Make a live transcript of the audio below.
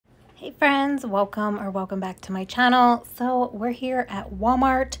Hey friends, welcome back to my channel. So we're here at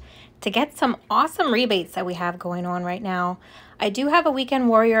Walmart to get some awesome rebates that we have going on right now. I do have a Weekend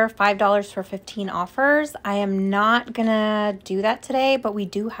Warrior $5 for 15 offers. I am not gonna do that today, but we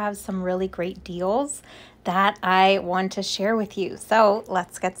do have some really great deals that I want to share with you. So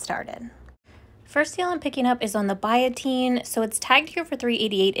let's get started. First deal I'm picking up is on the biotin. So it's tagged here for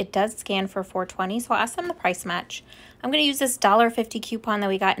 $3.88. It does scan for $4.20, so I'll ask them the price match. I'm going to use this $1.50 coupon that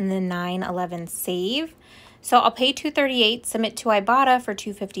we got in the 9/11 save. So I'll pay $2.38, submit to Ibotta for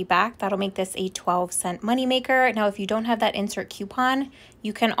 $2.50 back. That'll make this a 12-cent moneymaker. Now, if you don't have that insert coupon,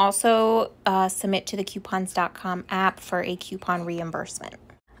 you can also submit to the coupons.com app for a coupon reimbursement.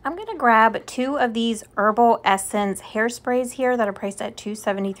 I'm going to grab 2 of these Herbal Essence hairsprays here that are priced at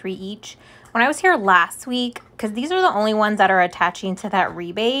 $2.73 each. When I was here last week, because these are the only ones that are attaching to that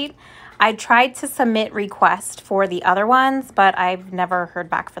rebate, I tried to submit request for the other ones, but I've never heard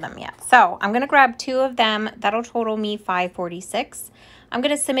back for them yet. So I'm going to grab 2 of them. That'll total me $5.46. I'm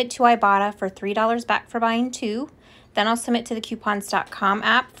going to submit to Ibotta for $3 back for buying 2. Then I'll submit to the coupons.com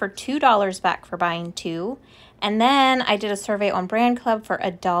app for $2 back for buying 2. And then I did a survey on Brand Club for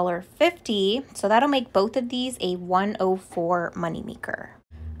 $1.50. So that'll make both of these a $1.04 moneymaker.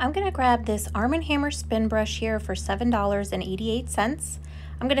 I'm going to grab this Arm & Hammer spin brush here for $7.88.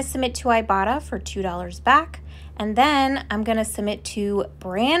 I'm going to submit to Ibotta for $2 back. And then I'm going to submit to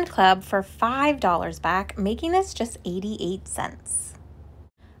Brand Club for $5 back, making this just 88 cents.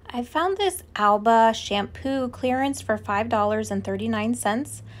 I found this Alba shampoo clearance for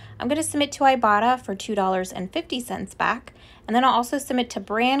 $5.39. I'm going to submit to Ibotta for $2.50 back. And then I'll also submit to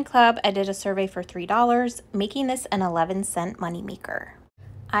Brand Club. I did a survey for $3, making this an 11-cent moneymaker.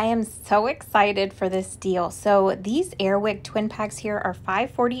 I am so excited for this deal. So these Airwick twin packs here are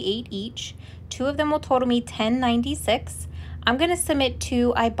 $5.48 each. 2 of them will total me $10.96. I'm going to submit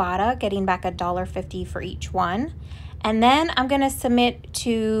to Ibotta, getting back $1.50 for each one. And then I'm going to submit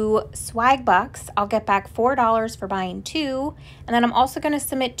to Swag Bucks. I'll get back $4 for buying 2. And then I'm also going to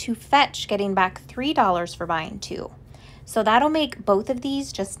submit to Fetch, getting back $3 for buying 2. So that'll make both of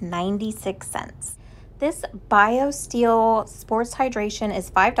these just 96 cents. This BioSteel Sports Hydration is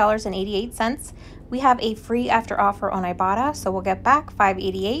 $5.88. We have a free after offer on Ibotta, so we'll get back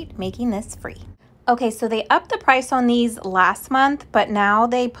 $5.88, making this free. Okay, so they upped the price on these last month, but now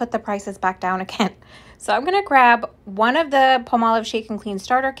they put the prices back down again. So I'm gonna grab one of the Palmolive Shake and Clean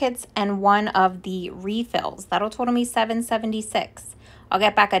starter kits and one of the refills. That'll total me $7.76. I'll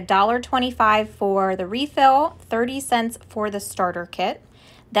get back $1.25 for the refill, 30 cents for the starter kit.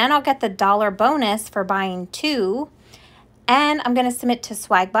 Then I'll get the $1 bonus for buying 2. And I'm going to submit to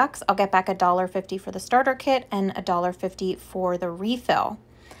Swag Bucks. I'll get back $1.50 for the starter kit and $1.50 for the refill.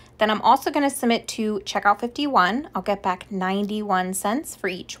 Then I'm also going to submit to Checkout 51. I'll get back 91 cents for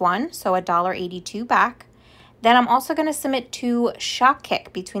each one, so $1.82 back. Then I'm also going to submit to Shock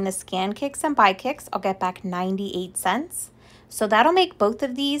Kick. Between the Scan Kicks and Buy Kicks, I'll get back 98 cents. So that'll make both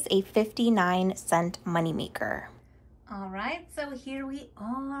of these a 59-cent moneymaker. All right, so here we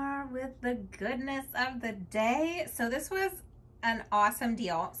are with the goodness of the day. So this was an awesome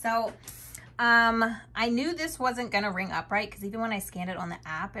deal. So I knew this wasn't gonna ring up, right? Because even when I scanned it on the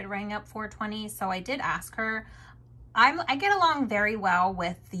app, it rang up $4.20. So I did ask her. I get along very well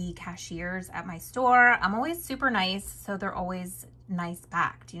with the cashiers at my store. I'm always super nice, so they're always nice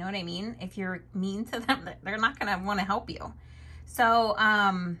back. Do you know what I mean? If you're mean to them, they're not gonna wanna help you. So,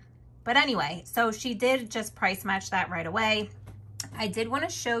 but anyway, so she did just price match that right away. I did want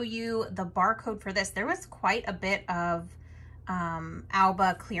to show you the barcode for this. There was quite a bit of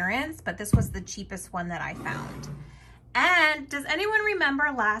Alba clearance, but this was the cheapest one that I found. And does anyone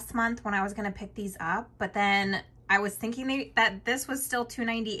remember last month when I was going to pick these up, but then I was thinking that this was still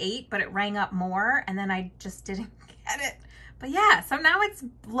 $2.98, but it rang up more, and then I just didn't get it. But yeah, so now it's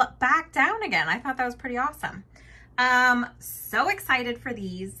back down again. I thought that was pretty awesome. So excited for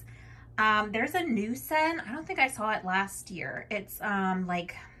these. There's a new scent. I don't think I saw it last year. It's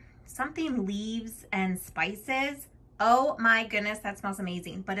like something leaves and spices. Oh my goodness, that smells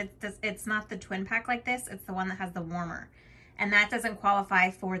amazing. But it's not the twin pack like this. It's the one that has the warmer. And that doesn't qualify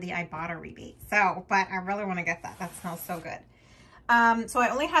for the Ibotta rebate. So, but I really want to get that. That smells so good. So I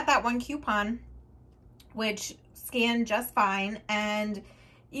only had that one coupon, which scanned just fine. And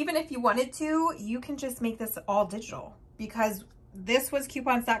even if you wanted to, you can just make this all digital, because this was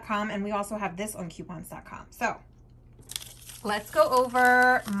coupons.com and we also have this on coupons.com. So let's go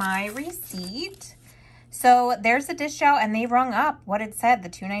over my receipt. So there's the dish gel, and they rung up what it said, the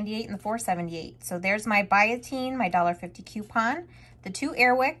 $2.98 and the $4.78. So there's my biotin, my $1.50 coupon, the 2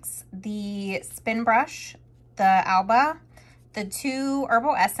 Airwicks, the spin brush, the Alba, the 2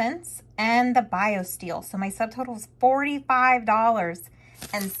 Herbal Essence, and the BioSteel. So my subtotal was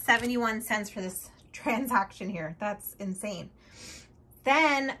 $45.71 for this transaction here. That's insane.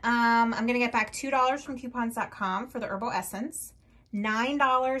 Then I'm going to get back $2 from coupons.com for the Herbal Essence,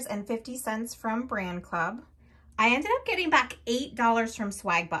 $9.50 from Brand Club. I ended up getting back $8 from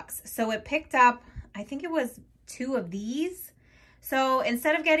Swag Bucks. So it picked up, I think it was 2 of these. So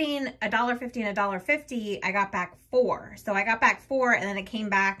instead of getting $1.50 and $1.50, I got back 4. So I got back 4, and then it came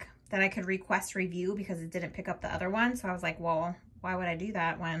back that I could request review because it didn't pick up the other one. So I was like, well, why would I do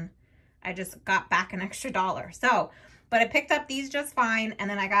that when I just got back an extra $1? So, but I picked up these just fine. And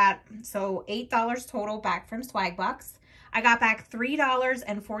then I got, so $8 total back from Swag Bucks. I got back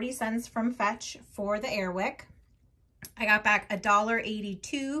 $3.40 from Fetch for the Airwick. I got back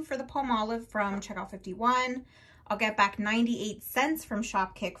 $1.82 for the Palmolive from Checkout 51. I'll get back 98 cents from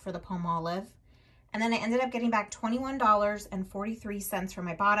Shopkick for the Palmolive. And then I ended up getting back $21.43 from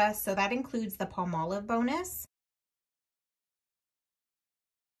Ibotta. So that includes the Palmolive bonus.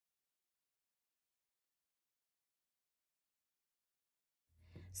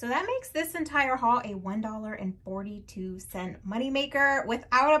 So that makes this entire haul a $1.42 moneymaker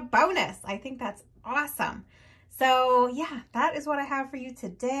without a bonus. I think that's awesome. So yeah, that is what I have for you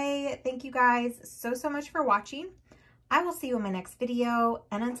today. Thank you guys so much for watching. I will see you in my next video.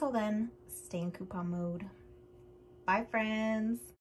 And until then, stay in coupon mode. Bye, friends.